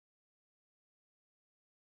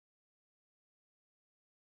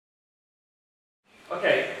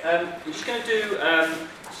we're just going to do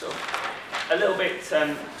sort of a little bit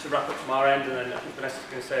to wrap up from our end, and then I think Vanessa's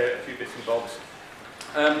going to say a few bits and bobs.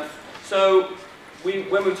 When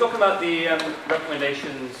we were talking about the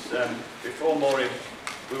recommendations before Maureen,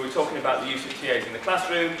 we were talking about the use of TAs in the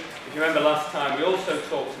classroom. If you remember last time, we also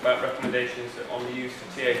talked about recommendations on the use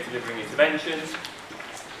of TAs delivering interventions.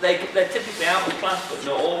 They're typically out of class, but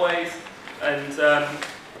not always. And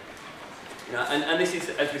and this is,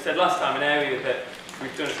 as we said last time, an area that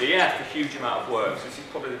we've done at the EF a huge amount of work. So this is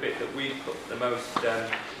probably the bit that we put the most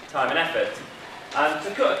time and effort. And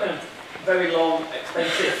to cut a kind of very long,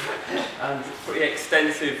 expensive, and pretty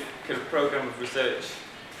extensive kind of program of research,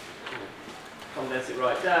 condense it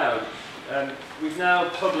right down. We've now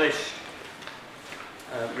published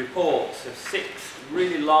reports of 6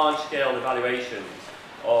 really large-scale evaluations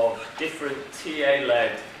of different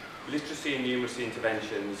TA-led literacy and numeracy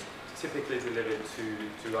interventions, typically delivered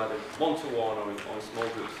to either one-to-one or in small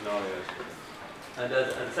group scenarios. And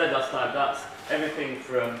as I said last time, that's everything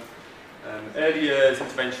from early years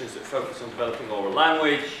interventions that focus on developing oral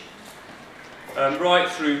language, right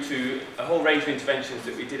through to a whole range of interventions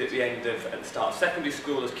that we did at the start of secondary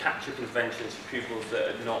school as catch-up interventions for pupils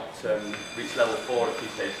that had not reached level 4 at Key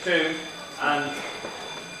Stage 2. And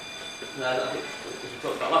I think, as we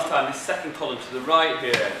talked about last time, this second column to the right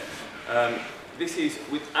here, this is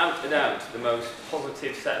without a doubt the most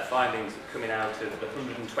positive set of findings coming out of the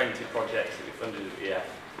 120 projects that we funded at the EF.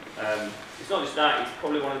 It's not just that, it's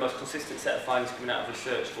probably one of the most consistent set of findings coming out of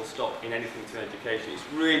research full stop in anything to education. It's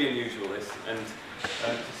really unusual, this, and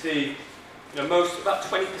to see, about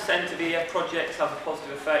 20% of the EF projects have a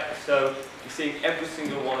positive effect, so you're seeing every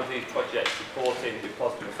single one of these projects reporting with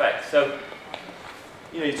positive effects. So,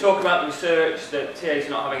 you talk about the research that TAs are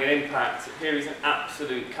not having an impact. Here is an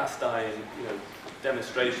absolute cast iron,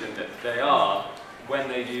 demonstration that they are when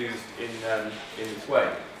they're used in this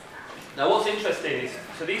way. Now, what's interesting is,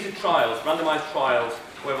 so these are trials, randomised trials,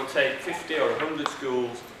 where we'll take 50 or 100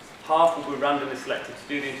 schools, half will be randomly selected to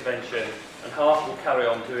do the intervention, and half will carry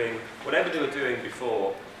on doing whatever they were doing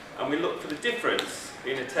before. And we look for the difference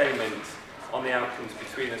in attainment on the outcomes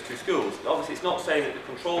between those two schools. Obviously, it's not saying that the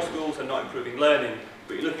control schools are not improving learning,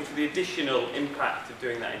 but you're looking for the additional impact of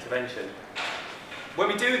doing that intervention. When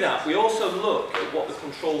we do that, we also look at what the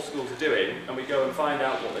control schools are doing, and we go and find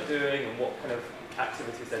out what they're doing and what kind of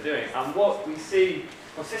activities they're doing. And what we see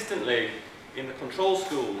consistently in the control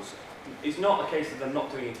schools is not a case of them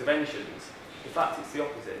not doing interventions. In fact, it's the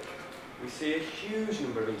opposite. We see a huge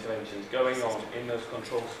number of interventions going on in those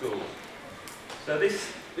control schools. So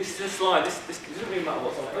this is a slide. This doesn't really matter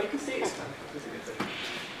what's on it. Oh, you can see it.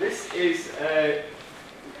 This is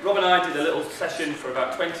Rob and I did a little session for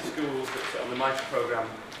about 20 schools on the MITRE programme,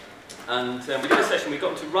 and we did a session. We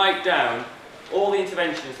got them to write down all the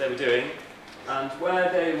interventions they were doing, and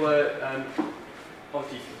where they were,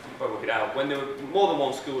 obviously you can probably work it out, when there were more than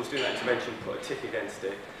one school was doing that intervention, put a tick against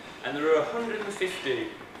it. And there are 150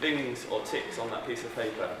 things or ticks on that piece of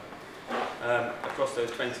paper across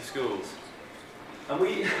those 20 schools. And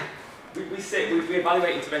we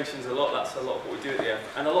evaluate interventions a lot. That's a lot of what we do at the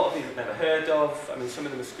EF. And a lot of these I've never heard of. I mean, some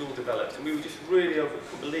of them are school developed. And we were just really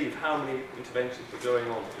couldn't believe how many interventions were going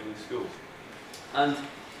on in these schools. And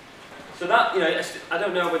so that, I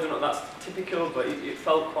don't know whether or not that's typical, but it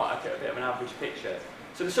felt quite a bit of an average picture.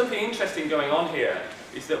 So there's something interesting going on here,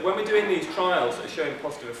 is that when we're doing these trials that are showing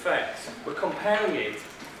positive effects, we're comparing it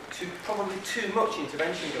to probably too much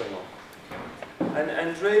intervention going on.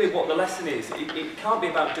 And really what the lesson is, it can't be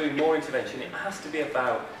about doing more intervention, it has to be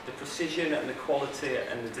about the precision and the quality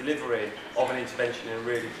and the delivery of an intervention in a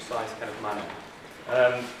really precise kind of manner.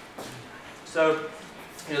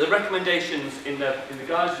 The recommendations in the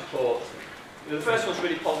guidance report, the first one's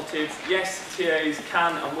really positive. Yes, TAs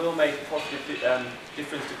can and will make a positive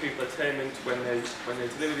difference to pupil attainment when they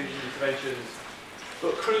deliver these interventions.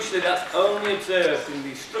 But crucially, that's only observed in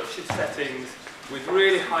these structured settings with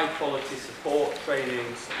really high quality support,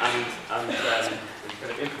 trainings and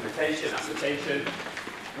kind of implementation, application.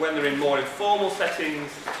 When they're in more informal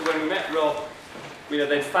settings, so when we met Rob,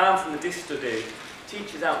 they found from the DIS study,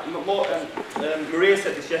 teachers out, Maria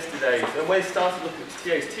said this yesterday, and when they started looking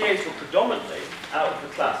at TAs were predominantly out of the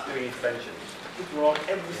class doing interventions. People were on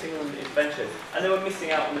every single intervention, and they were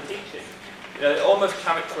missing out on the teaching. Almost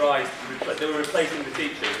characterised, they were replacing the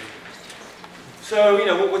teaching. So,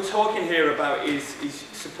 what we're talking here about is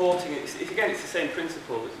supporting, again, it's the same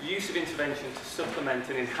principle, the use of intervention to supplement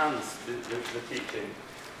and enhance the teaching.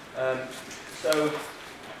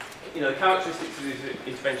 The characteristics of these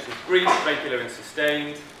interventions: brief, regular and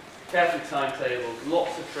sustained, carefully timetabled,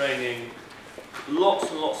 lots of training, lots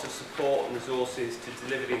and lots of support and resources to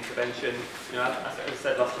deliver the intervention. You know, as I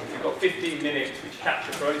said last time, you've got 15 minutes which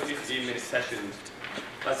capture for only 15-minute sessions.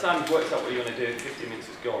 By the time you've worked out what you're going to do, 15 minutes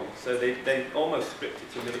is gone. So they almost script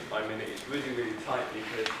it to minute by minute. It's really, really tightly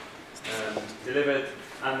delivered,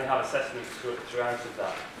 and they have assessments throughout of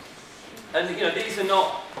that. And you know, these are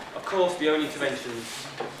not, of course, the only interventions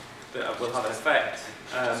that will have an effect.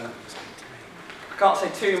 I can't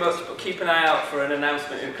say too much, but keep an eye out for an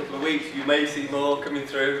announcement in a couple of weeks. You may see more coming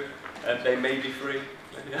through. They may be free.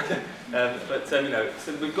 But you know,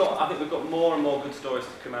 so I think we've got more and more good stories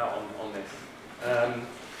to come out on this.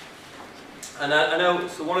 And I know,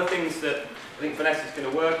 so one of the things that I think Vanessa's going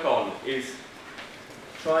to work on is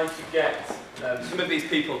trying to get some of these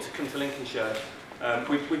people to come to Lincolnshire.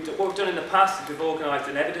 What we've done in the past is we've organised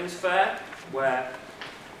an evidence fair where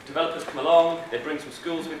developers come along, they bring some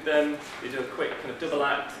schools with them, they do a quick kind of double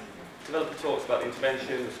act. Developer talks about the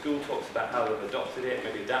intervention, the school talks about how they've adopted it,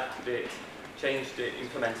 maybe adapted it, changed it,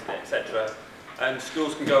 implemented it, etc. And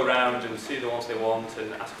schools can go around and see the ones they want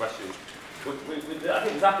and ask questions. I think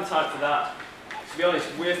there's appetite for that. To be honest,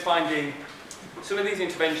 we're finding some of these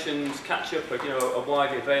interventions catch up, you know, are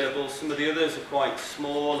widely available. Some of the others are quite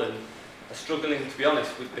small and are struggling, to be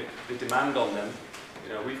honest, with the demand on them.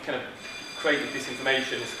 You know, we've kind of created this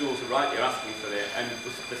information, and schools are rightly asking for it, and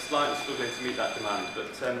they're slightly struggling to meet that demand.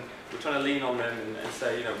 But we're trying to lean on them and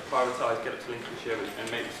say, you know, prioritise, get up to Lincolnshire and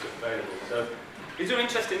make this stuff available. So, is there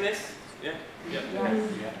interest in this? Yeah? Yeah.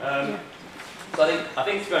 Yeah. So I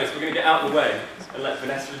think, to be honest, we're going to get out of the way and let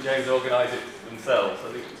Vanessa and James organise it themselves.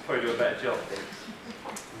 I think we'll probably do a better job.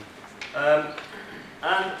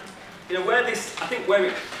 And you know, where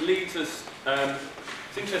it leads us,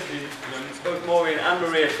 it's interesting. You know, both Maureen and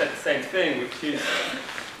Maria said the same thing, which is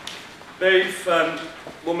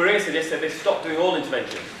well, Maria said yesterday they stopped doing all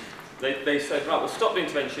interventions. They said, right, we'll stop the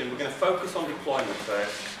intervention. We're going to focus on deployment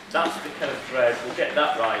first. That's the kind of thread. We'll get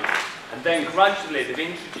that right, and then gradually they've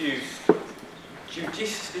introduced,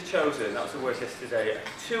 judiciously chosen, that was the word yesterday,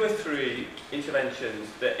 2 or 3 interventions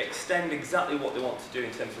that extend exactly what they want to do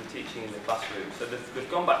in terms of teaching in the classroom. So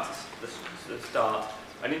they've gone back to the start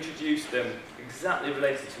and introduced them exactly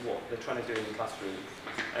related to what they're trying to do in the classroom,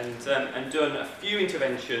 and done a few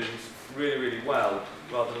interventions really, really well,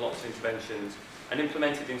 rather than lots of interventions, and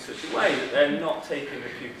implemented in such a way that they're not taking the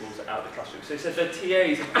pupils out of the classroom. So it says their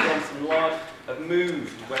TAs have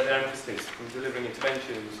moved where their emphasis from delivering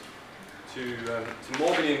interventions to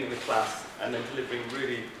more being in the class and then delivering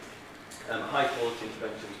really high quality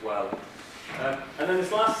interventions well. And then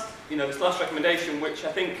this last recommendation, which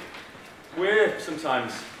I think we're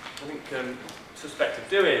sometimes suspect of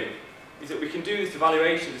doing, is that we can do this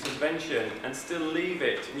evaluation, this intervention, and still leave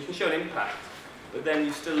it, and you can show an impact, but then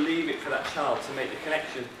you still leave it for that child to make the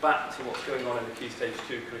connections back to what's going on in the Key Stage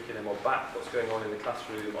 2 curriculum, or back to what's going on in the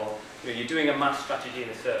classroom, or you know, you're doing a maths strategy in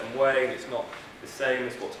a certain way, and it's not the same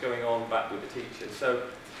as what's going on back with the teachers. So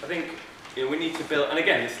I think, you know, we need to build, and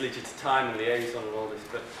again this leads you to time and liaison and all this,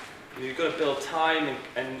 but you know, you've got to build time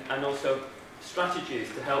and also strategies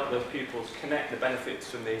to help those pupils connect the benefits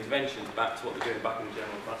from the interventions back to what they're doing back in the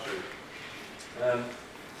general classroom.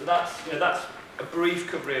 So that's a brief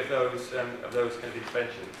coverage of those kind of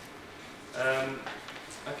interventions.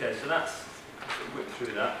 Okay, so that's whip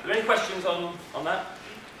through that. Are there any questions on that?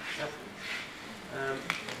 Yeah.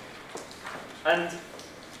 And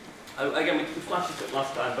again, we flashed this up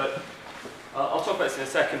last time, but I'll talk about this in a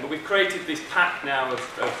second. But we've created this pack now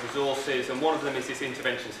of resources, and one of them is this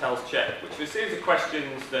interventions health check, which is a series of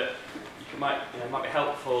questions that might be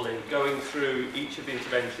helpful in going through each of the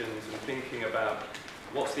interventions and thinking about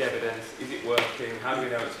what's the evidence, is it working, how do we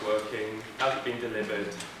know it's working, how's it been delivered,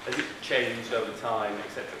 has it changed over time,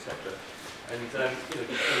 etc., etc. And you know,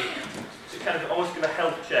 it's kind of almost kind of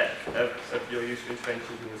health check of your use of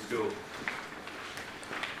interventions in the school.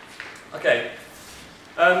 Okay.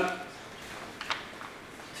 To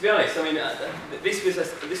be honest, I mean,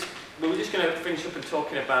 we were just going to finish up and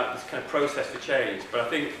talking about this kind of process for change, but I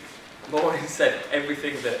think Maureen said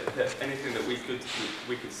anything that we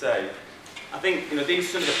could say. I think, you know, these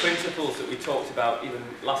are some of the principles that we talked about even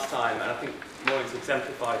last time, and I think Maureen's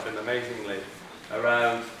exemplified them amazingly,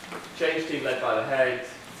 around change team led by the head,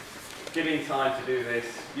 giving time to do this,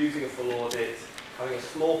 using a full audit, having a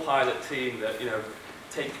small pilot team that, you know,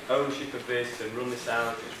 take ownership of this and run this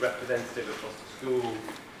out. It's representative across the school,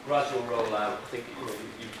 gradual rollout. I think, you know,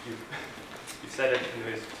 you've said everything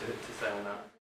there is to say on that.